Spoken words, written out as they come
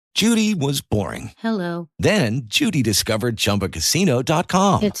Judy was boring. Hello. Then Judy discovered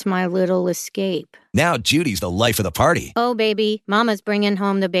ChumbaCasino.com. It's my little escape. Now Judy's the life of the party. Oh, baby, mama's bringing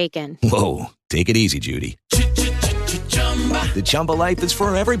home the bacon. Whoa, take it easy, Judy. The Chumba life is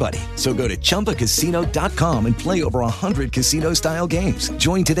for everybody. So go to ChumbaCasino.com and play over 100 casino-style games.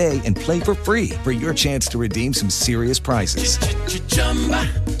 Join today and play for free for your chance to redeem some serious prizes.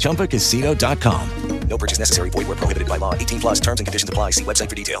 ChumbaCasino.com. No purchase necessary. Void where prohibited by law. 18 plus terms and conditions apply. See website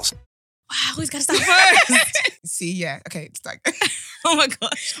for details. Wow, who's got to start first? See, yeah. Okay, it's like... Oh my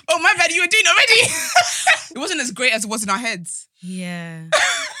gosh. Oh, my bad. You were doing it already. It wasn't as great as it was in our heads. Yeah.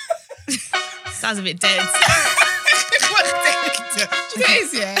 Sounds a bit dead.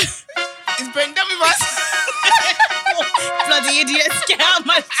 Today's, yeah. It's Brenda with us. Bloody idiots, get out of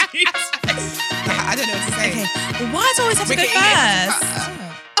my street. I don't know what to say. Okay, well, why do I always have to go first?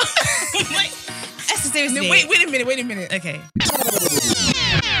 Wait, Esther, seriously. No, wait a minute. Okay.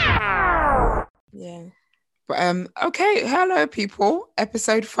 Yeah. But, okay, hello, people.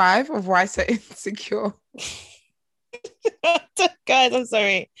 Episode 5 of Why So Insecure. Guys, I'm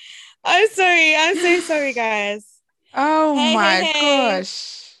sorry. I'm so sorry, guys. Oh my hey.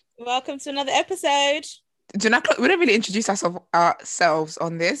 gosh. Welcome to another episode. We don't really introduce ourselves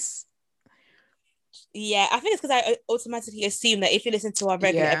on this. Yeah, I think it's because I automatically assume that if you listen to our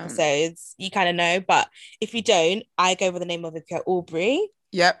regular episodes, you kind of know. But if you don't, I go with the name of Vivica Aubrey.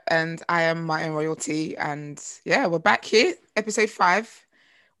 Yep, and I am Martin Royalty. And yeah, we're back here. Episode 5,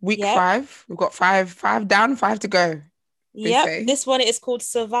 week 5. We've got five down, 5 to go. Yep, this one is called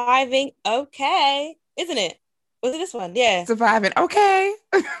Surviving Okay, isn't it? Was it this one? Yeah. Surviving okay.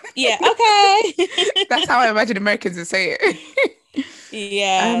 Yeah, okay. That's how I imagine Americans would say it.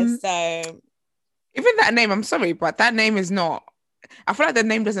 Yeah, so... Even that name, I'm sorry, but that name is not... I feel like the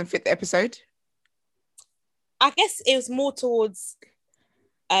name doesn't fit the episode. I guess it was more towards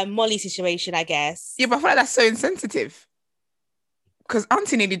Molly's situation, I guess. Yeah, but I feel like that's so insensitive. Because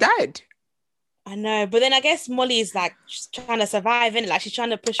Auntie nearly died. I know, but then I guess Molly is like trying to survive, innit? Like she's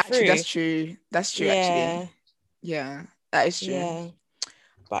trying to push through. That's true, actually. Yeah, that is true. Yeah.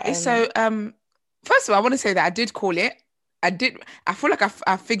 But, so, first of all, I want to say that I did call it. I feel like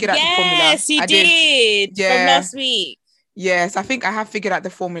I figured out the formula. Yes, you did. Yeah. From last week. Yes, I think I have figured out the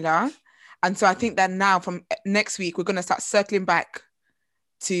formula. And so I think that now from next week, we're going to start circling back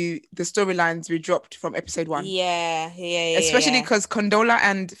to the storylines we dropped from episode 1. Yeah. Especially because Condola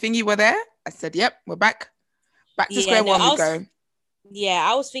and Thingy were there. I said, yep, we're back. Back to square one we go. Yeah,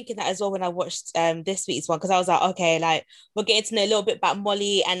 I was thinking that as well when I watched this week's one, because I was like, okay, like we're getting to know a little bit about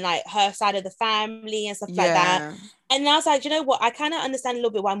Molly and like her side of the family and stuff like that. And I was like, you know what? I kind of understand a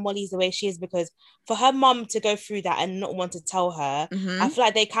little bit why Molly's the way she is, because for her mum to go through that and not want to tell her, I feel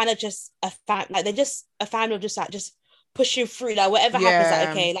like they kind of just they're just a family of just pushing through, like whatever happens, like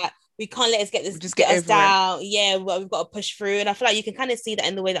okay, like we can't let us get this, just get us down. Yeah, well, we've got to push through, and I feel like you can kind of see that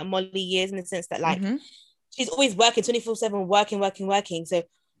in the way that Molly is, in the sense that like. She's always working 24/7, working. So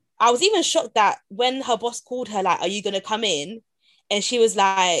I was even shocked that when her boss called her, like, are you going to come in? And she was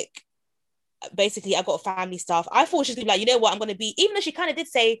like, basically, I got family stuff. I thought she was going to be like, you know what, I'm going to be, even though she kind of did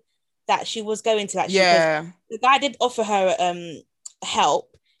say that she was going to, like, the guy did offer her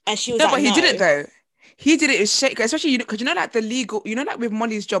help. And she was no, but he didn't though. He did it with shake, especially because like the legal, like with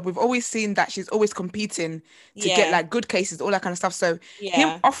Molly's job, we've always seen that she's always competing to get like good cases, all that kind of stuff. So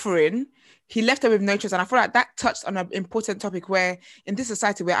him offering, he left her with no choice. And I feel like that touched on an important topic where in this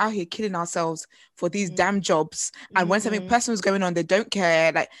society, we're out here killing ourselves for these damn jobs. And when something personal is going on, they don't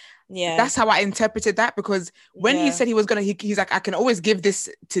care. Like, that's how I interpreted that, because when he said he was going to, he's like, I can always give this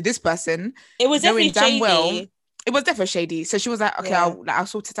to this person. It was definitely shady. It was definitely shady. So she was like, okay, I'll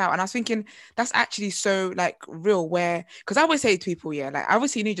sort it out. And I was thinking, that's actually so like real, where, because I always say to people, like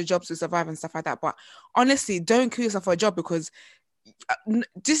obviously you need your jobs to survive and stuff like that. But honestly, don't kill yourself for a job, because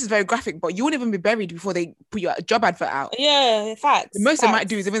this is very graphic, but you won't even be buried before they put your job advert out. Yeah, facts. The most they might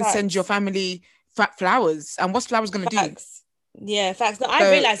do is even send your family flowers. And what's flowers going to do? Yeah, facts. No,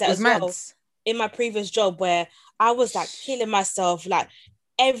 I realised that as well in my previous job, where I was like killing myself, like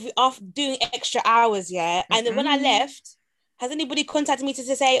after doing extra hours, and then when I left, has anybody contacted me to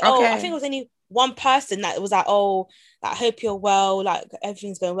say, I think it was only one person that was like, I hope you're well, like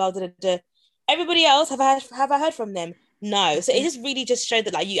everything's going well, Everybody else, have I heard from them? No. So it just really just showed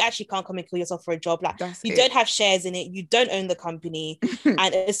that like you actually can't come and kill yourself for a job. Like you don't have shares in it, you don't own the company, and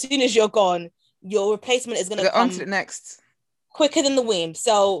as soon as you're gone, your replacement is gonna come on to the next quicker than the wind.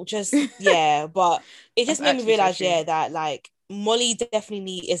 So just but it just made me realize that like Molly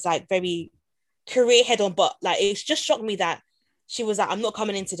definitely is like very career head on, but like it's just shocked me that she was like, I'm not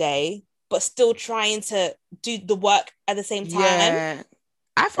coming in today, but still trying to do the work at the same time.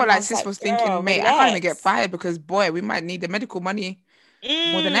 I felt like sis was thinking, mate, I can't even get fired because, boy, we might need the medical money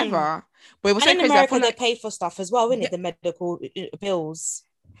more than ever. But it was so in crazy. America, they pay for stuff as well, isn't it? The medical bills.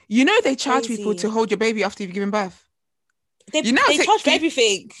 You know, they charge people to hold your baby after you've given birth. They charge for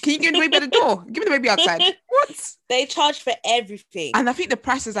everything. Can you give the baby at the door? Give me the baby outside. What? They charge for everything. And I think the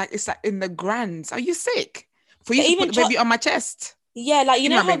price is like, it's like in the grands. Are you sick? For you to put the baby on my chest? Yeah, like, you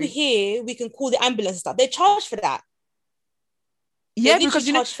know how we can call the ambulance and stuff. They charge for that. Yeah, because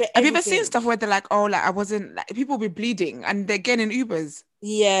you know, have you ever seen stuff where they're like, oh, like I wasn't, like people will be bleeding and they're getting Ubers.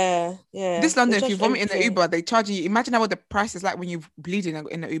 Yeah. This London, if you vomit in the Uber, they charge you. Imagine what the price is like when you're bleeding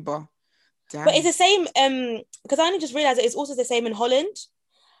in the Uber. Damn. But it's the same, because I only just realized it's also the same in Holland.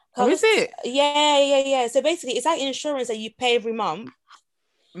 Oh, is it? Yeah. So basically, it's like insurance that you pay every month.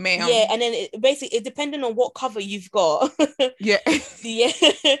 Ma'am. Yeah, and then it depending on what cover you've got. Yeah.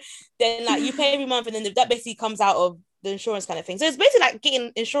 Then like you pay every month, and then that basically comes out of the insurance kind of thing. So it's basically like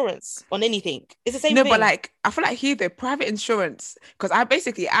getting insurance on anything. It's the same thing. No, but like I feel like here the private insurance, because I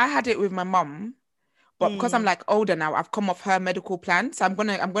had it with my mum, but because I'm like older now, I've come off her medical plan. So I'm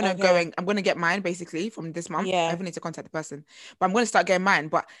gonna get mine basically from this month. Yeah. I even need to contact the person, but I'm gonna start getting mine.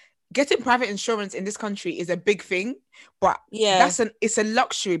 But getting private insurance in this country is a big thing, but it's a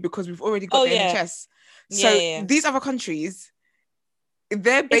luxury because we've already got the NHS. So these other countries,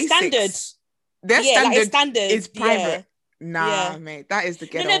 their basics, their standard is private. Nah, mate, that is the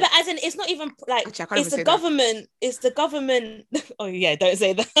ghetto. No, but as in, it's not even like actually, it's the government. It's the government. Oh yeah, don't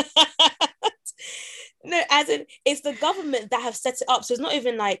say that. No, as in, it's the government that have set it up. So it's not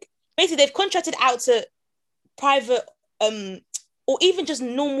even like basically they've contracted out to private, or even just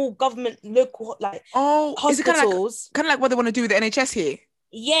normal government local like hospitals. Is it kind of like what they want to do with the NHS here?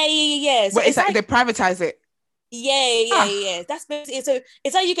 Yeah. So it's like they privatize it. Yeah. That's basically so.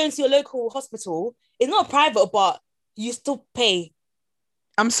 It's like you go into your local hospital. It's not private, but you still pay.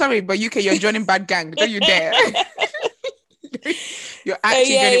 I'm sorry, but UK, you're joining bad gang. Don't you dare. You're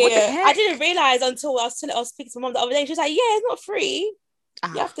actually joining. What the heck? I didn't realize until I was speaking to my mom the other day. She was like, "Yeah, it's not free.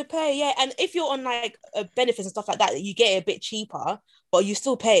 You have to pay." Yeah, and if you're on like benefits and stuff like that, you get it a bit cheaper, but you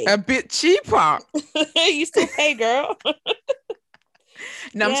still pay. A bit cheaper. You still pay, girl.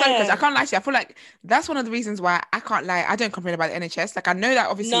 No, I'm sorry, because I can't lie to you. I feel like that's one of the reasons why I can't lie. I don't complain about the NHS. Like I know that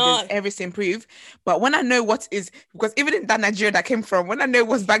obviously there's areas to improve, but when I know what is, because even in that Nigeria that I came from, when I know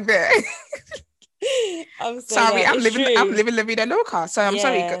what's back there, I'm sorry, I'm living la vida loca. So I'm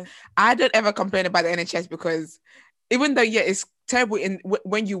sorry, I don't ever complain about the NHS because even though it's terrible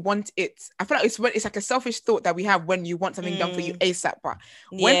when you want it, I feel like it's like a selfish thought that we have when you want something done for you ASAP. But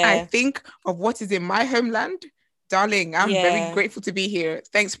when I think of what is in my homeland, darling, I'm very grateful to be here.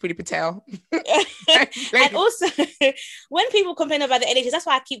 Thanks, Priti Patel. And also, when people complain about the NHS, that's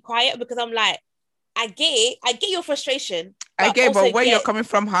why I keep quiet, because I'm like, I get it. I get your frustration. But where you're coming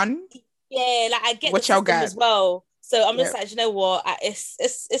from, hun? Yeah, like I get the system as well. So I'm just like, you know what?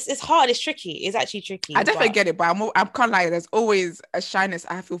 It's hard. It's tricky. It's actually tricky. I definitely get it, but I can't lie. There's always a shyness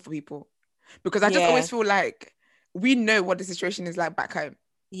I feel for people, because I just always feel like we know what the situation is like back home.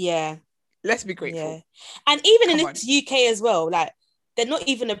 Yeah. Let's be grateful. Yeah. And even in this UK as well, like they're not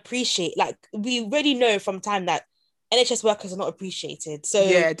even appreciated. Like we already know from time that NHS workers are not appreciated. So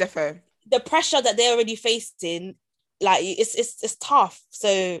yeah, definitely. The pressure that they're already facing, like it's tough.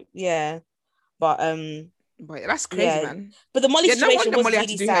 So yeah. But that's crazy, man. But the Molly situation was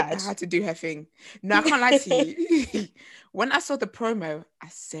really sad. Had to do her thing. No, I can't lie to you. When I saw the promo, I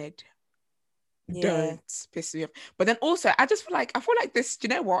said, don't piss me off. But then also I feel like this, you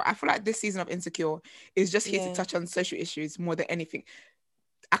know what? I feel like this season of Insecure is just here to touch on social issues more than anything.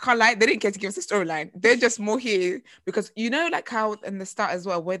 I can't lie, they didn't care to give us a storyline. They're just more here because you know, like how in the start as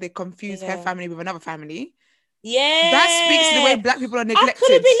well, where they confuse her family with another family. Yeah. That speaks to the way Black people are neglected. I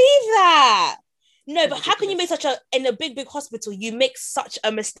couldn't believe that. No, but how can you make in a big hospital, you make such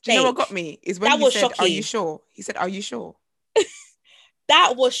a mistake? Do you know what got me? Is when he said, shocking. Are you sure? He said, are you sure?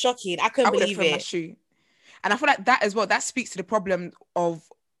 That was shocking. I couldn't believe it. My shoe. And I feel like that as well, that speaks to the problem of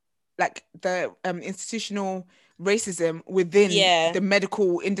like the institutional racism within the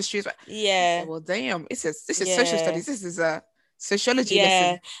medical industry. Yeah. Well, damn, this is social studies. This is a sociology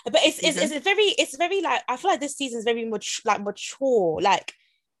lesson. But it's very like, I feel like this season is very much like mature. Like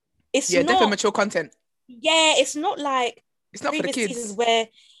it's definitely mature content. Yeah, it's not like it's not for the kids. Seasons where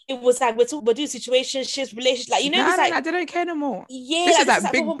it was like we're doing situationships, relationships, like, you know, no, like they don't care no more. Yeah, this is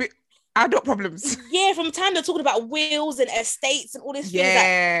like big adult problems. Yeah, from time they're talking about wills and estates and all this things.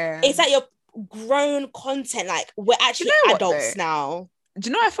 Like, it's like your grown content. Like we're actually adults now. Do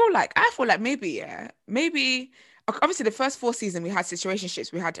you know what I feel like? I feel like maybe obviously the first 4 seasons we had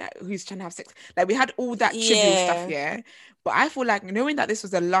situationships, we had who's trying to have sex, like we had all that trivial stuff, yeah. But I feel like knowing that this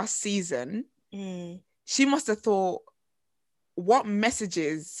was the last season, she must have thought, what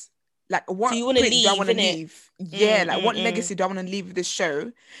messages, like what do I want to leave? Yeah, like what legacy do I want to leave with this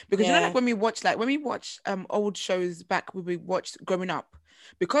show? Because you know, like when we watch old shows back when we watched growing up,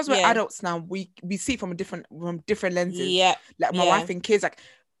 because we're adults now, we see it from different lenses. Yeah, like my wife and kids, like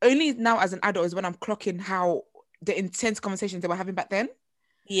only now as an adult is when I'm clocking how the intense conversations they were having back then.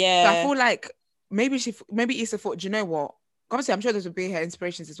 Yeah, so I feel like maybe Issa thought, do you know what? Obviously, I'm sure those would be her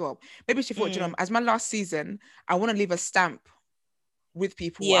inspirations as well. Maybe she thought, you know, as my last season, I want to leave a stamp with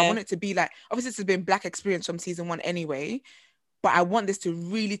people. I want it to be like, obviously this has been Black experience from season 1 anyway, but I want this to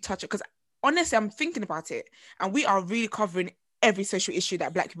really touch it, because honestly I'm thinking about it and we are really covering every social issue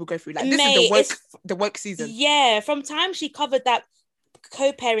that Black people go through. Like, this is the woke season. Yeah, from time she covered that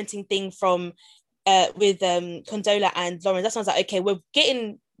co-parenting thing from with Condola and Lauren. That sounds like, okay, we're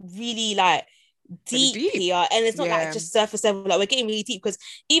getting really like deep here, and it's not like just surface level. Like, we're getting really deep, because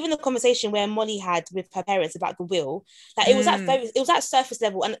even the conversation where Molly had with her parents about the will, like it was that surface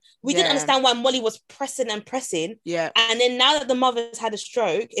level, and we didn't understand why Molly was pressing, and then now that the mother's had a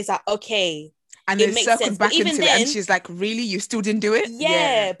stroke, it's like, okay, and it makes sense. Back into it, and she's like, really, you still didn't do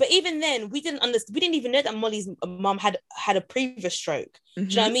it? But even then we didn't understand. We didn't even know that Molly's mom had a previous stroke. Do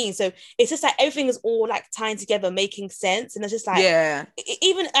you know what I mean? So it's just like everything is all like tying together, making sense, and it's just like,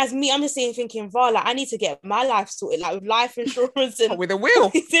 even as me, I'm just thinking, like, I need to get my life sorted, like with life insurance and with a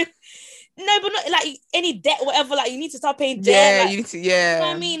will. No, but not like any debt, whatever. Like, you need to start paying debt. You need to. You know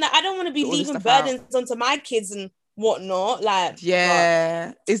what I mean? Like, I don't want to be leaving burdens onto my kids and whatnot. Like,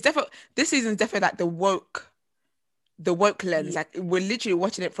 it's definitely, this season's definitely like the woke lens. Like, we're literally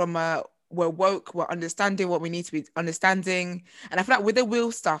watching it from we're woke, we're understanding what we need to be understanding, and I feel like with the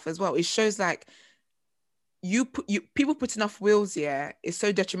will stuff as well, it shows like people putting off wills is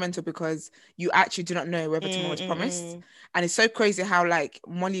so detrimental, because you actually do not know whether tomorrow's promised. And it's so crazy how like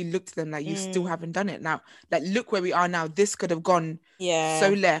Molly looked at them like, you still haven't done it. Now, like, look where we are now. This could have gone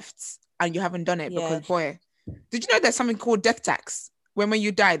so left, and you haven't done it because, boy, did you know there's something called death tax? When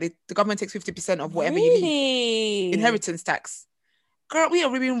you die, the government takes 50% of whatever you leave. Inheritance tax. Girl, we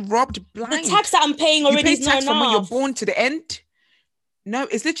are being robbed blind. The tax that I'm paying already is not enough. From when you're born to the end. No,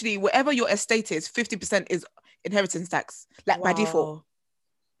 it's literally whatever your estate is, 50% is inheritance tax, like by default.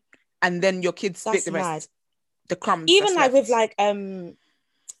 And then your kids split the rest. Mad. The crumbs. Even like left. With like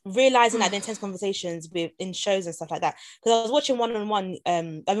realizing like the intense conversations in shows and stuff like that. Because I was watching One-on-One.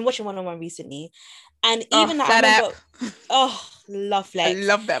 I've been watching One-on-One recently, and even like, I remember, love Flex. I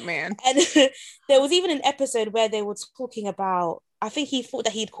love that man. And there was even an episode where they were talking about, I think he thought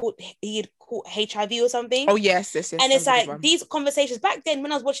that he had caught HIV or something. Oh yes. And it's like these conversations back then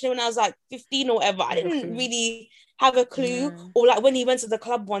when I was watching it when I was like 15 or whatever, I didn't really have a clue. Or like when he went to the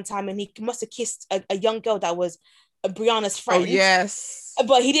club one time and he must have kissed a young girl that was Brianna's friend. Oh yes.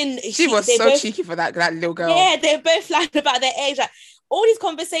 But he didn't. She was so both, cheeky for that little girl. Yeah, they were both lying about their age. Like all these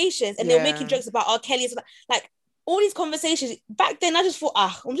conversations, and they were making jokes about R. Kelly and stuff. Like all these conversations back then, I just thought,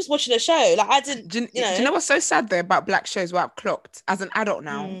 I'm just watching a show. Like, I didn't. Do you know what's so sad there about Black shows? What I've clocked as an adult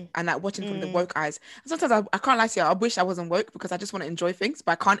now, and like watching from the woke eyes. Sometimes I can't lie to you. I wish I wasn't woke, because I just want to enjoy things,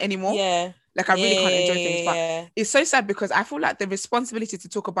 but I can't anymore. Yeah. Like, I really can't enjoy things. But it's so sad, because I feel like the responsibility to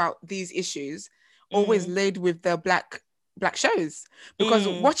talk about these issues always laid with the black shows, because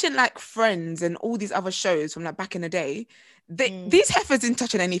watching like Friends and all these other shows from like back in the day, these heifers didn't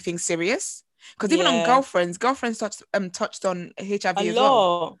touch on anything serious. Because even on Girlfriends touched on HIV as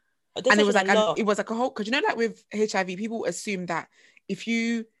well. And it was like a whole, because you know, like with HIV, people assume that if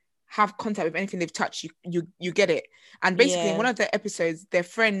you have contact with anything they've touched, you get it. And basically in one of the episodes,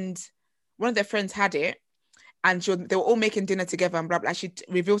 one of their friends had it, and they were all making dinner together and blah blah. She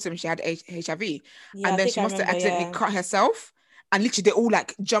revealed to them she had HIV, and then she must have accidentally cut herself. And literally, they all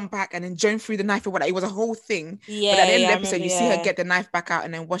like jump back and then join through the knife or whatever. It was a whole thing. Yeah, but at the end of the episode, you see her get the knife back out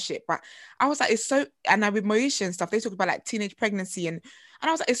and then wash it. But I was like, it's so. And now with Moesha and stuff, they talk about like teenage pregnancy, and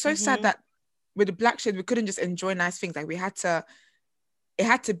I was like, it's so sad that with the Black shows, we couldn't just enjoy nice things. Like, it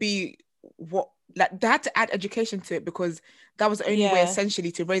had to be what, like, they had to add education to it, because that was the only way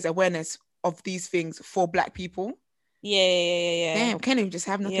essentially to raise awareness of these things for Black people. Yeah. Damn, can't even just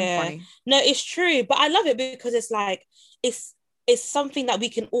have nothing funny. No, it's true, but I love it because it's like it's something that we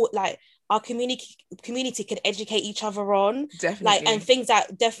can all, like, our community can educate each other on. Definitely. Like, and things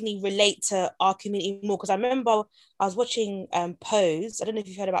that definitely relate to our community more. Because I remember I was watching Pose. I don't know if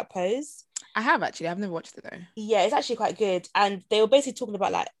you've heard about Pose. I have actually. I've never watched it though. Yeah, it's actually quite good. And they were basically talking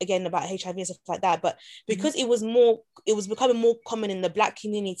about, like, again, about HIV and stuff like that. But because it was becoming more common in the Black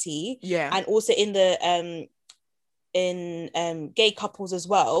community. Yeah. And also in the gay couples as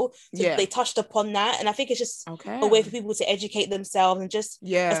well. So they touched upon that, and I think it's just a way for people to educate themselves and just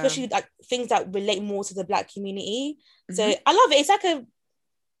especially like things that relate more to the Black community. So I love it. It's like a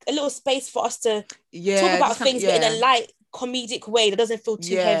little space for us to talk about things but in a light comedic way that doesn't feel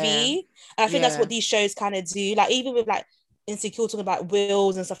too heavy. And I think that's what these shows kind of do. Like even with like Insecure talking about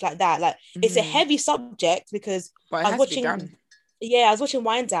wills and stuff like that, like it's a heavy subject because I was watching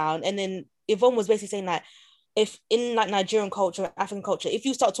Wind Down, and then Yvonne was basically saying like, if in like Nigerian culture, African culture, if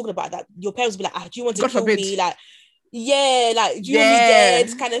you start talking about that, your parents will be like, do you want to kill me? Like, like, do you want me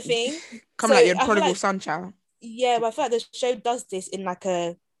dead? Kind of thing. Come like your prodigal son, child. Yeah, but I feel like the show does this in like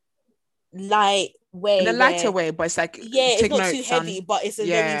a light way. In a lighter way, but it's like, it's not too heavy, but it's a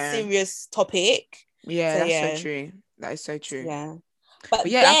very serious topic. Yeah, that's so true. That is so true. Yeah. But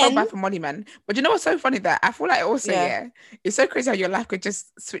yeah, I felt bad for Molly, man. But you know what's so funny? That I feel like also, it's so crazy how your life could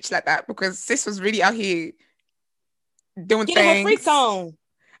just switch like that, because sis was really out here doing things. Her freak on.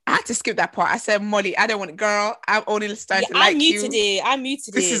 I had to skip that part. I said, Molly, I don't want it, girl. I'm only starting to like you. I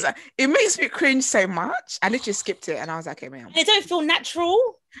muted it. It makes me cringe so much. I literally skipped it, and I was like, okay, man. They don't feel natural.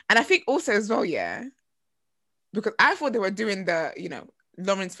 And I think also as well, because I thought they were doing the,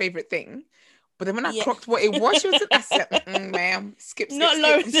 Lauren's favorite thing. But then when I clocked what it was, I said, ma'am, skip. Not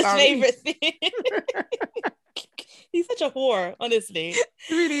Lauren's favorite thing. He's such a whore, honestly.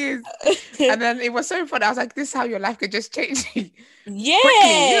 He really is. And then it was so fun. I was like, this is how your life could just change. Yeah.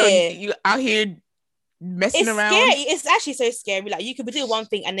 Quickly. You out here messing around. Scary. It's actually so scary. Like you could be doing one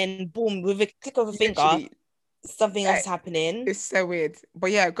thing and then boom, with a click of a finger, something else happening. It's so weird.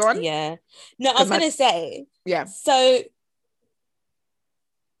 But yeah, go on. Yeah. No, I was going to say. Yeah. So...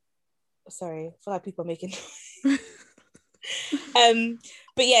 Sorry, I feel like people are making but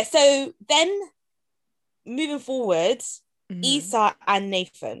yeah, so then moving forward, Issa and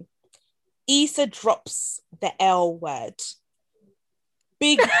Nathan. Issa drops the L word.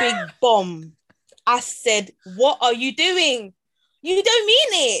 Big bomb. I said, what are you doing? You don't mean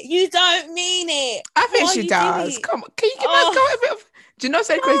it. You don't mean it. I think she does. Doing? Come on. Can you give us a bit of... Do you know what's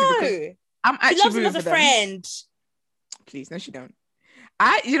so crazy? Because I'm actually rooting for them. She loves him as a friend. Please, no, she don't.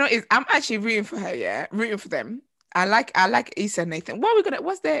 I'm actually rooting for her, rooting for them. I like Issa and Nathan.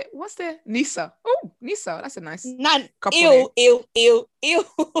 What's their Nisa? Oh, Nisa, that's a nice couple name. Ew.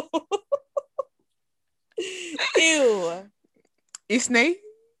 Isney?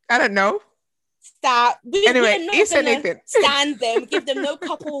 I don't know. Stop. Anyway, Issa and Nathan. Stand them. Give them no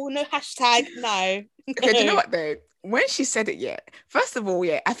couple, no hashtag, no. Okay, do you know what though? When she said it, first of all,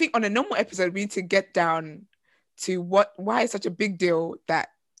 I think on a normal episode, we need to get down to why it's such a big deal that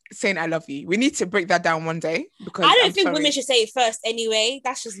saying I love you. We need to break that down one day, because I don't think women should say it first anyway.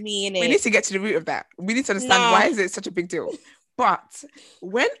 That's just me, innit? We need to get to the root of that. We need to understand why is it such a big deal. But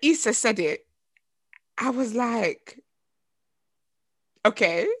when Issa said it, I was like,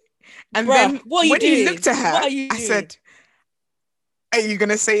 okay. And then when he looked at her, I said, are you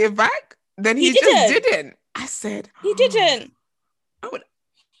gonna say it back? Then he just didn't. I said he didn't.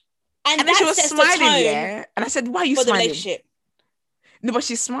 And then she was smiling, and I said, why are you smiling? No, but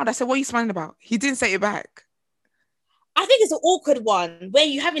she smiled. I said, what are you smiling about? He didn't say it back. I think it's an awkward one where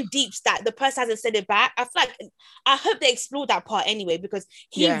you haven't deeped that the person hasn't said it back. I hope they explored that part anyway, because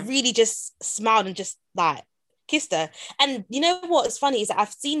he really just smiled and just like kissed her. And you know what's funny is that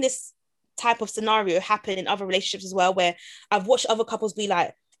I've seen this type of scenario happen in other relationships as well, where I've watched other couples be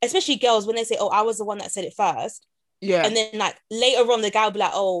like, especially girls, when they say, oh, I was the one that said it first. Yeah. And then like later on the guy will be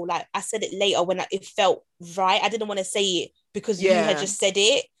like, oh, like I said it later when it felt right. I didn't want to say it because you had just said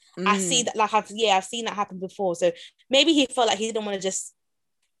it. I see that, like I've seen that happen before. So maybe he felt like he didn't want to just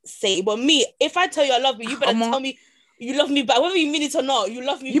say it. But me, if I tell you I love you, you better tell me you love me back. Whether you mean it or not, you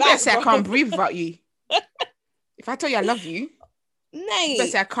love me back. You better say I can't breathe without you. If I tell you I love you, you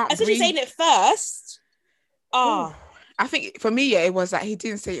better say I can't breathe. Especially saying it first. I think for me, it was that he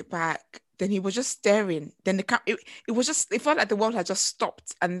didn't say it back. Then he was just staring. Then it felt like the world had just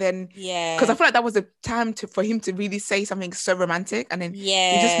stopped. And then, because I feel like that was the time for him to really say something so romantic. And then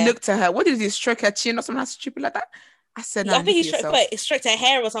he just looked at her. What did he stroke her chin or something stupid like that? I said, no, I think he stroked her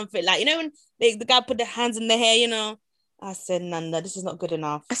hair or something. Like, you know, when the guy put the hands in the hair, you know, I said, Nanda, this is not good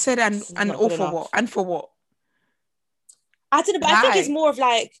enough. I said, and all for what? And for what? I don't know, but I think it's more of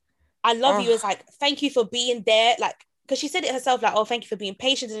like, I love you as like, thank you for being there. Like, because she said it herself, like, oh, thank you for being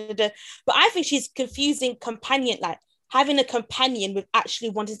patient. But I think she's confusing companion, like having a companion with actually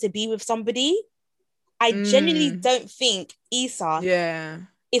wanting to be with somebody. I genuinely don't think Issa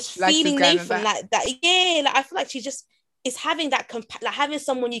is feeling Nathan like that. Yeah, like I feel like she just is having that like having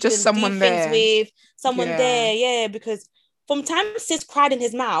someone you just can do things with, someone there. Yeah, because from time Sis cried in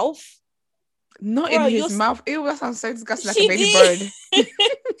his mouth, Not in his mouth. Ew, that sounds so disgusting, like a baby bird.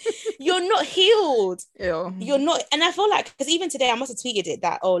 You're not healed. Ew. You're not. And I feel like, because even today I must have tweeted it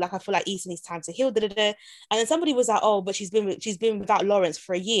that, oh, like I feel like Issa needs time to heal. And then somebody was like, oh, but she's been without Lawrence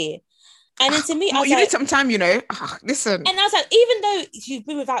for a year. And then to me, I was you like, need some time, you know. Listen. And I was like, even though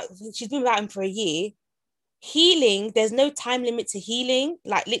she's been without him for a year, healing, there's no time limit to healing.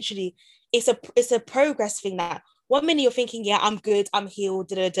 Like literally, it's a progress thing. That 1 minute you're thinking, yeah, I'm good, I'm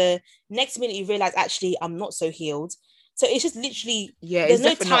healed. Next minute you realize, actually, I'm not so healed. So it's just literally, there's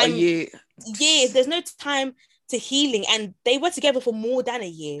no time. Not a year. Years, there's no time to healing, and they were together for more than a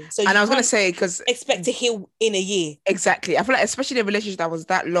year. So and I was gonna say, because expect to heal in a year. Exactly. I feel like, especially the relationship that was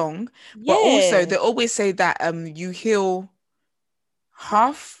that long, but also they always say that you heal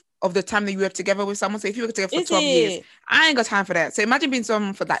half of the time that you were together with someone. So if you were together for 12 years, I ain't got time for that. So imagine being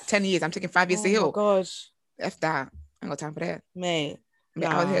someone for like 10 years. I'm taking 5 years to heal. Oh my gosh. F that. I ain't got time for that. Mate.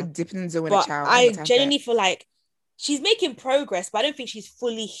 Out here dipping in the with a child. I genuinely feel like she's making progress, but I don't think she's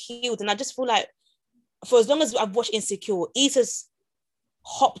fully healed. And I just feel like for as long as I've watched Insecure, Issa's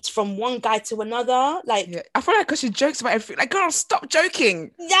hopped from one guy to another. Like I feel like because she jokes about everything. Like, girl, stop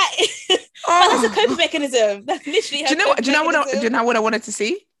joking. Yeah. That's a coping mechanism. That's literally her. Do you know what I wanted to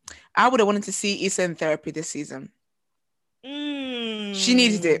see? I would have wanted to see Issa in therapy this season. She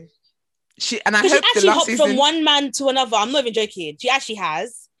needed it. I hope she the last hopped season from one man to another. I'm not even joking. She actually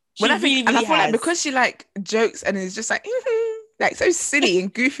has. I feel like because she like jokes and is just like like so silly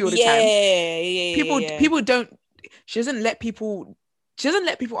and goofy all the time. People don't. She doesn't let people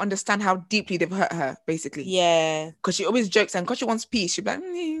understand how deeply they've hurt her. Basically, because she always jokes, and because she wants peace, she'll be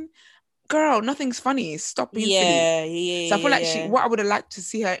like, "Girl, nothing's funny. Stop being silly." So I feel like what I would have liked to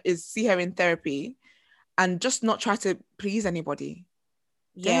see her in therapy, and just not try to please anybody.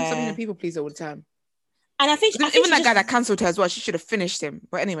 Don't stop being a people pleaser all the time. And I think even that guy that cancelled her as well, she should have finished him.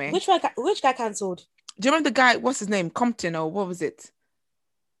 But anyway, which guy cancelled? Do you remember the guy? What's his name? Compton or what was it?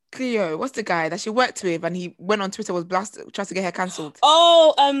 Cleo. What's the guy that she worked with? And he went on Twitter, was blasted, tried to get her cancelled.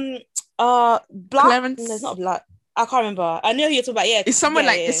 Oh, Black. Clarence. No, it's not Black. I can't remember. I know who you're talking about. Yeah, it's someone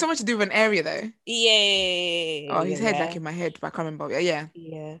it's someone to do with an area though. Yeah. Oh, his head like in my head, but I can't remember. Yeah.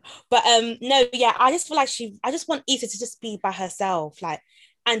 But no, yeah. I just feel like I just want Issa to just be by herself, like,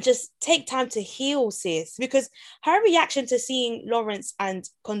 and just take time to heal, sis, because her reaction to seeing Lawrence and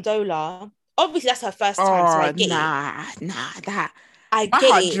Condola, obviously that's her first time. So I get that. My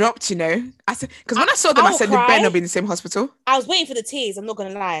heart dropped, you know. I said, because when I saw them, I said they better not be in the same hospital. I was waiting for the tears. I'm not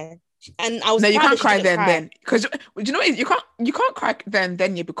gonna lie, and I was. No, you can't cry then, because you know what? You can't cry then,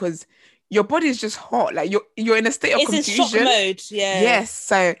 because your body is just hot. Like you're in a state of confusion. It's in shock mode. Yeah. Yes.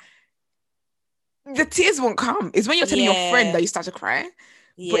 So the tears won't come. It's when you're telling your friend that you start to cry.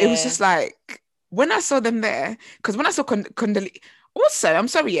 Yeah. But it was just like when I saw them there, because when I saw Condoleezza. Also, I'm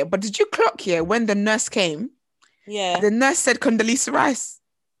sorry, but did you clock when the nurse came? Yeah. The nurse said Condoleezza Rice.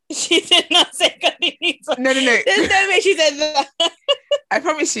 She did not say Condoleezza. No. There's no way she said that. I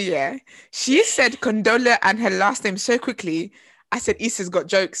promise you, she said Condola and her last name so quickly. I said, Issa's got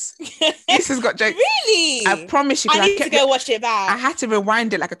jokes. Issa's got jokes. Really? I promise you. I need to go watch it back. I had to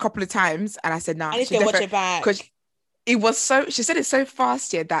rewind it like a couple of times, and I said, nah. I need to go watch it back. Because it was she said it so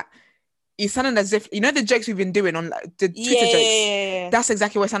fast that it sounded as if, you know, the jokes we've been doing on like, the Twitter jokes. Yeah. That's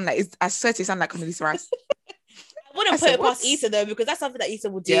exactly what it sounded like. I swear it sounded like Condoleezza Rice. I wouldn't put it past Issa though, because that's something that Issa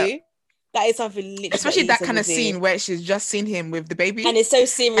would do. Yeah. That is something literally. Especially that kind of scene where she's just seen him with the baby. And it's so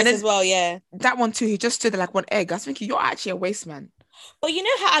serious as well, yeah. That one too, he just stood there like one egg. I was thinking, you're actually a waste man. But you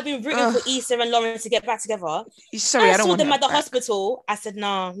know how I've been rooting for Issa and Lawrence to get back together? Sorry, I don't want them at the hospital. I said,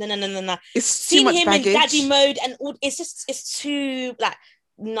 no. It's too much baggage. In daddy mode and all, it's too, like,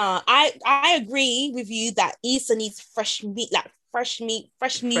 no. I agree with you that Issa needs fresh meat, fresh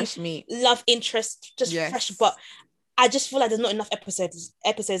meat, love interest, just fresh. But I just feel like there's not enough episodes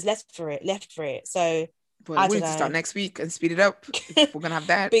left for it. So we need to start next week and speed it up. If we're gonna have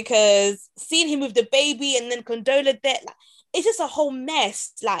that. Because seeing him with the baby and then Condola there, like, it's just a whole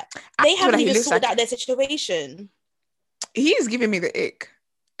mess. Like they haven't even sorted out their situation. He is giving me the ick,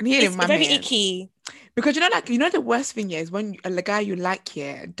 and it's very icky. Because the worst thing is when the guy you like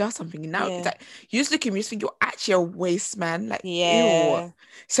does something now. It's like you just look at him, you just think you're actually a waste man. Like ew.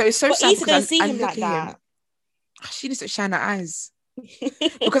 So it's so sad because see him like that. She needs to shine her eyes.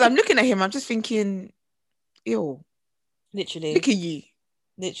 Because I'm looking at him, I'm just thinking, ew. Literally. Look at you.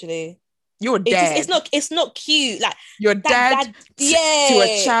 Literally. You're dead. It's not cute. Like you're dead to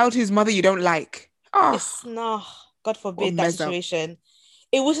a child whose mother you don't like. Oh, it's not. God forbid that situation.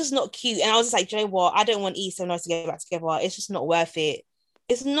 It was just not cute, and I was just like, you know what? I don't want Issa and us to get back together. It's just not worth it.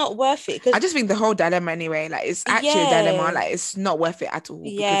 It's not worth it. I just think the whole dilemma anyway, like it's actually a dilemma. Like it's not worth it at all.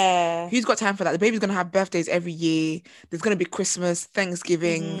 Yeah. Who's got time for that? The baby's gonna have birthdays every year. There's gonna be Christmas,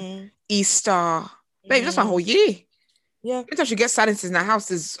 Thanksgiving, Easter. Babe, that's my whole year. Yeah. Every time she gets silences in the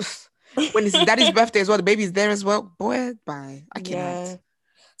house is when it's daddy's birthday as well, the baby's there as well. Boy, bye. I cannot. Yeah.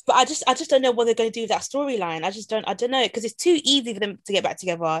 But I just don't know what they're going to do with that storyline. I don't know, because it's too easy for them to get back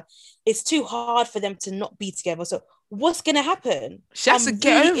together. It's too hard for them to not be together. So what's going to happen? She has to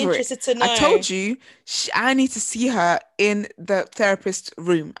get over it. To know. I told you, I need to see her in the therapist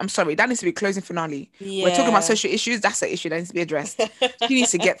room. I'm sorry, that needs to be closing finale. Yeah. We're talking about social issues. That's an issue that needs to be addressed. She needs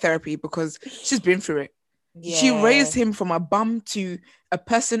to get therapy because she's been through it. Yeah. She raised him from a bum to a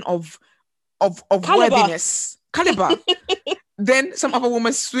person of worthiness. Caliber. Then some other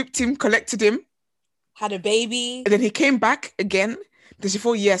woman swooped him, collected him, had a baby, and then he came back again. Then she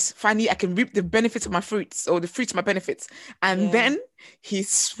thought, yes, finally I can reap the benefits of my fruits, or the fruits of my benefits. And then he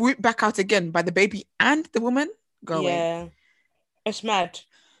swooped back out again by the baby and the woman. Go away. It's mad.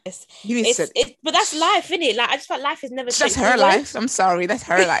 But that's life, isn't it? Like, I just felt life is never. That's her life. I'm sorry, that's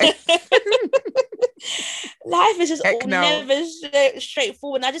her life. Life is just never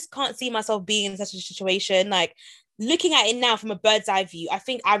straightforward. And I just can't see myself being in such a situation. Like, looking at it now from a bird's eye view, I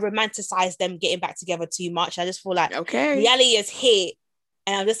think I romanticize them getting back together too much. I just feel like reality is hit,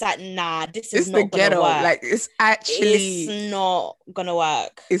 and I'm just like, nah, this is not gonna work. Like, it's not gonna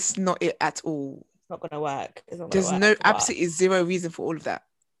work. It's not it at all. It's not gonna work. There's absolutely zero reason for all of that.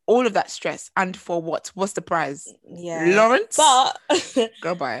 All of that stress, and for what? What's the prize? Yeah, Lawrence. But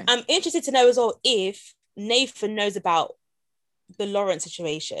go by. I'm interested to know as well if Nathan knows about the Lawrence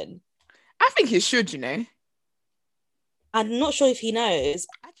situation. I think he should. You know. I'm not sure if he knows.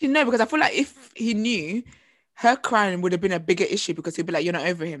 Actually, no, because I feel like if he knew, her crying would have been a bigger issue because he'd be like, you're not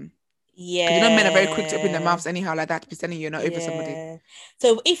over him. Yeah. Because men are very quick to open their mouths anyhow like that, pretending you're not over somebody.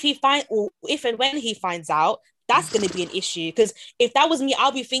 So if and when he finds out, that's going to be an issue. Because if that was me,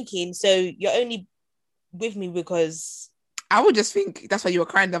 I'll be thinking, so you're only with me because... I would just think that's why you were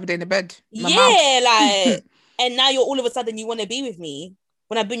crying the other day in the bed. Like, and now you're all of a sudden you want to be with me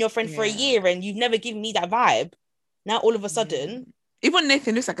when I've been your friend for a year and you've never given me that vibe. Now all of a sudden, even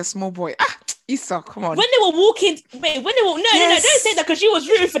Nathan looks like a small boy. Esau, come on. When they were walking, no, don't say that because she was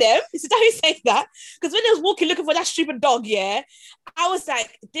rooting for them. So don't say that, because when they was walking looking for that stupid dog, I was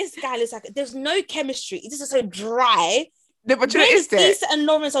like, this guy looks like there's no chemistry. This is so dry. No, but when Issa and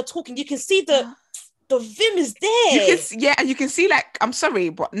Lawrence are talking, you can see the vim is there. And you can see, like, I'm sorry,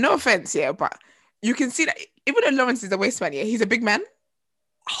 but no offense, but you can see that even though Lawrence is a waistman, he's a big man.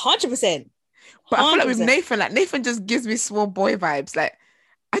 100%. But I feel like with Nathan, like Nathan just gives me small boy vibes. Like,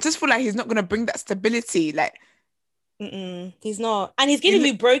 I just feel like he's not gonna bring that stability. Like, he's not, and he's giving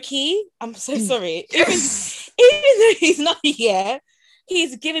me brokey. I'm so sorry. Even though he's not here,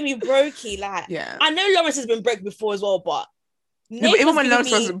 he's giving me brokey. Like, I know Lawrence has been broke before as well, but even when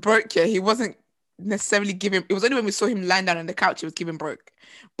Lawrence was broke, he wasn't necessarily giving. It was only when we saw him lying down on the couch he was giving broke.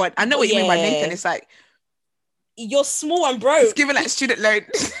 But I know what you mean by Nathan. It's like you're small and broke. He's giving like student loan.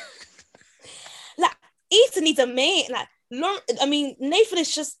 Like, Ethan needs a mate. Like, Nathan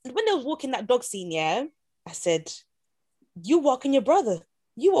is just, when they was walking that dog scene, I said, you walking your brother.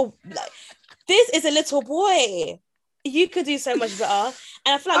 You are like, this is a little boy. You could do so much better.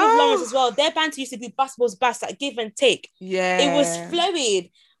 And I feel like with Lawrence as well, their banter used to be basketball's best, like give and take. Yeah. It was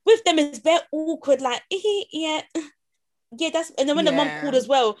flowing. With them, it's very awkward, like, yeah, that's, and then when the mum called as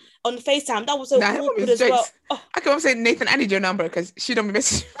well on FaceTime, that was so awkward as well. Oh. I can say, Nathan, I need your number because she don't be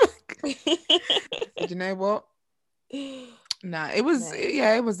messaging back. You know what? Nah, it was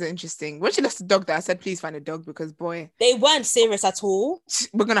it was interesting. When she lost the dog, I said, please find a dog because boy, they weren't serious at all.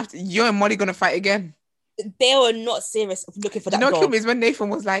 We're gonna have to. You and Molly gonna fight again. They were not serious of looking for that dog. You know, kill me is when Nathan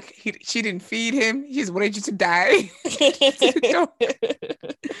was like, she didn't feed him. He just wanted you to die. I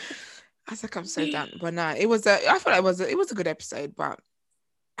was like, I'm so done. But nah, I feel like it was a good episode. But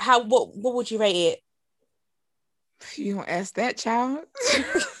what would you rate it? You don't ask that, child.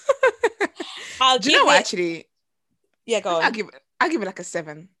 Do you know what? Actually, go on. I'll give it like a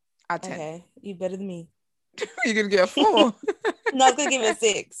 7 out of 10. Okay, you better than me. You're gonna give it a 4. No, I was gonna give it a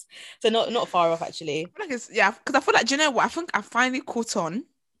 6. So not far off actually. Because I feel like, do you know what? I think I finally caught on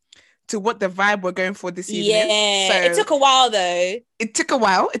to what the vibe we're going for this evening. Yeah, so it took a while though. It took a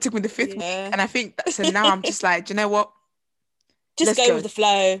while. It took me the 5th week, and I think so. Now I'm just like, do you know what? Just go with the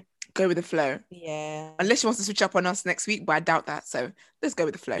flow. Go with the flow. Yeah. Unless she wants to switch up on us next week, but I doubt that. So let's go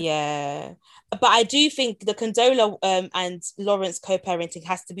with the flow. Yeah. But I do think the Condola and Lawrence co-parenting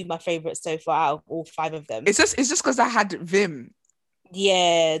has to be my favorite so far out of all 5 of them. It's just because I had Vim.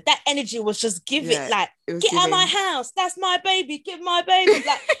 Yeah, that energy was just give it like, get out of my house. That's my baby. Give my baby.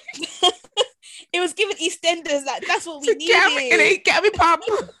 Like, it was giving EastEnders. Like, that's what we needed. Get me, pop.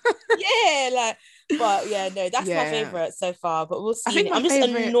 Yeah, like, but yeah, no, that's my favorite so far. But we'll see. I'm just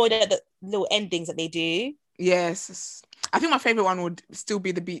annoyed at the little endings that they do. Yes, I think my favorite one would still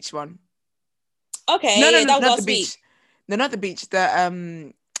be the beach one. Okay, no, that was not last the beach. week. No, not the beach.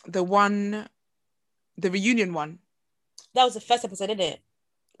 The one, the reunion one. That was the first episode, isn't it?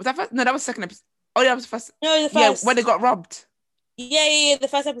 Was that first? No, that was the second episode. Oh, yeah, that was the first. No, the first. Yeah, when they got robbed. Yeah, the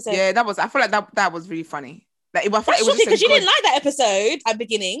first episode. Yeah, that was. I feel like that was really funny. Like, I thought it was because you didn't like that episode at the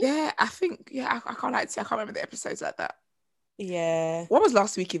beginning. Yeah, I think. Yeah, I can't like. I can't remember the episodes like that. Yeah. What was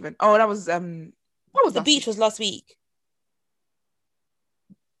last week even? Oh, that was What was the beach? Week? Was last week.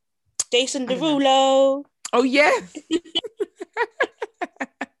 Jason Derulo. Oh yeah.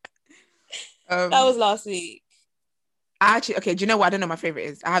 That was last week. Okay, do you know what? I don't know what my favorite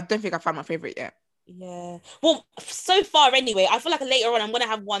is. I don't think I found my favorite yet. Yeah. Well, so far anyway, I feel like later on I'm gonna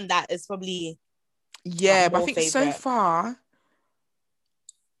have one that is probably. Yeah, but I think so far.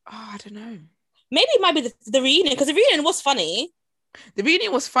 Oh, I don't know. Maybe it might be the reunion, because the reunion was funny. The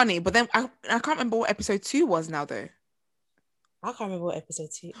reunion was funny, but then I can't remember what episode 2 was now though. I can't remember what episode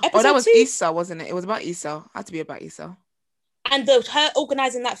 2. That was Issa, wasn't it? It was about Issa. It had to be about Issa. And her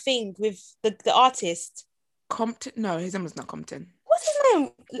organising that thing with the artist. Compton? No, his name was not Compton. What's his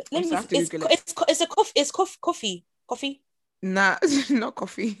name? It's coffee. Coffee? Nah, not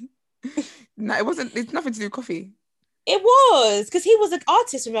coffee. Nah, it wasn't. It's nothing to do with coffee. It was, because he was an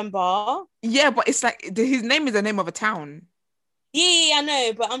artist, remember? Yeah, but it's like his name is the name of a town. Yeah, I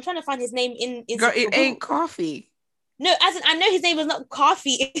know, but I'm trying to find his name in. Girl, it ain't Coffee. No, as in, I know his name was not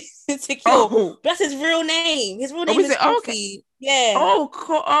Coffee Insecure. Oh. But that's his real name. His real name is Coffee. Okay. Yeah.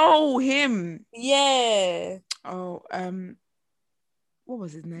 Oh, him. Yeah. Oh, what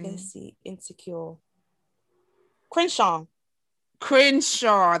was his name? Let's see. Insecure. Crenshaw,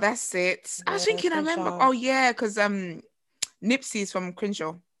 that's it. Yeah, I was thinking, Crenshaw. I remember. Oh yeah, because Nipsey's from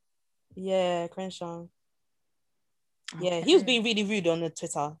Crenshaw. Yeah, Crenshaw. Okay. Yeah, he was being really rude on the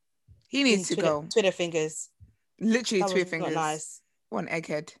Twitter. He needs to go. Twitter fingers. Literally Twitter fingers. Not nice. One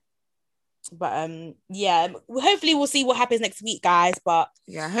egghead. But yeah, hopefully we'll see what happens next week, guys. But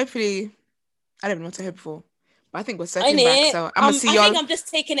yeah, hopefully, I don't know what to hope for. But I think we're circling back. So I'm gonna see y'all. I think I'm just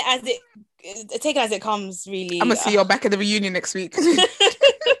taking it as it comes. Really, I'm gonna see y'all back at the reunion next week.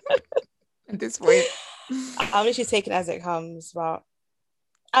 At this point, I'm literally taking it as it comes. But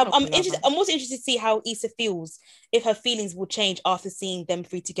I'm interested. I'm also interested to see how Issa feels, if her feelings will change after seeing them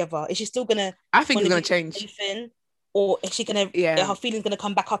three together. Is she still gonna? I think it's gonna change. Or is she gonna? Yeah, her feelings gonna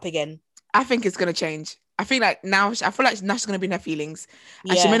come back up again. I think it's gonna change. I feel like now she's gonna be in her feelings,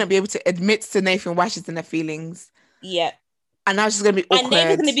 and she may not be able to admit to Nathan why she's in her feelings. Yeah. And now she's gonna be awkward. And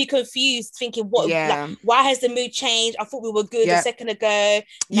Nathan's gonna be confused, thinking, "What? Yeah. Like, why has the mood changed? I thought we were good a second ago.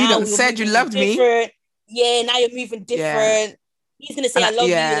 You done said you loved me. Yeah, now you're moving different." Yeah. He's gonna say, "I love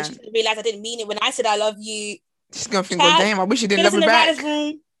you," and she's gonna realize I didn't mean it when I said I love you. She's gonna think, "Well, damn, I wish you didn't love me back."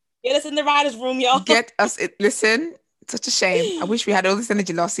 Get us in the writer's room, y'all. Listen. Such a shame. I wish we had all this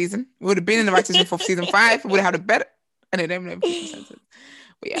energy last season. We would have been in the writers' room for season 5. We would have had a better. I don't know.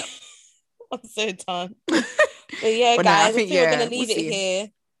 But yeah, I'm so done. But yeah, guys, I think we're gonna leave it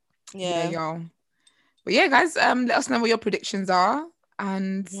here. Yeah, y'all. But yeah, guys, let us know what your predictions are,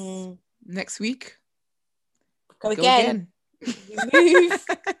 and next week go again. Move.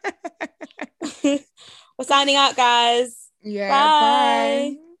 We're signing out, guys. Yeah,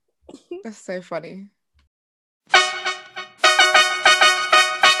 bye. That's so funny.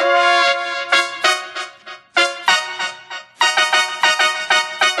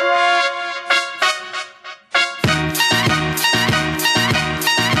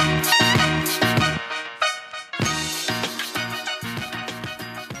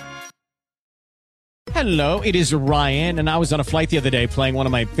 Hello, it is Ryan, and I was on a flight the other day playing one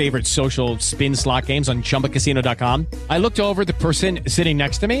of my favorite social spin slot games on ChumbaCasino.com. I looked over at the person sitting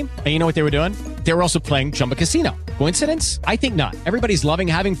next to me, and you know what they were doing? They were also playing Chumba Casino. Coincidence? I think not. Everybody's loving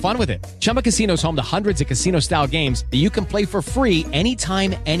having fun with it. Chumba Casino is home to hundreds of casino-style games that you can play for free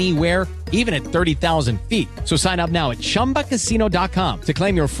anytime, anywhere, even at 30,000 feet. So sign up now at ChumbaCasino.com to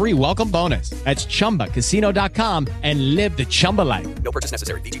claim your free welcome bonus. That's ChumbaCasino.com and live the Chumba life. No purchase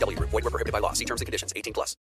necessary. VGW. Void where prohibited by law. See terms and conditions. 18+.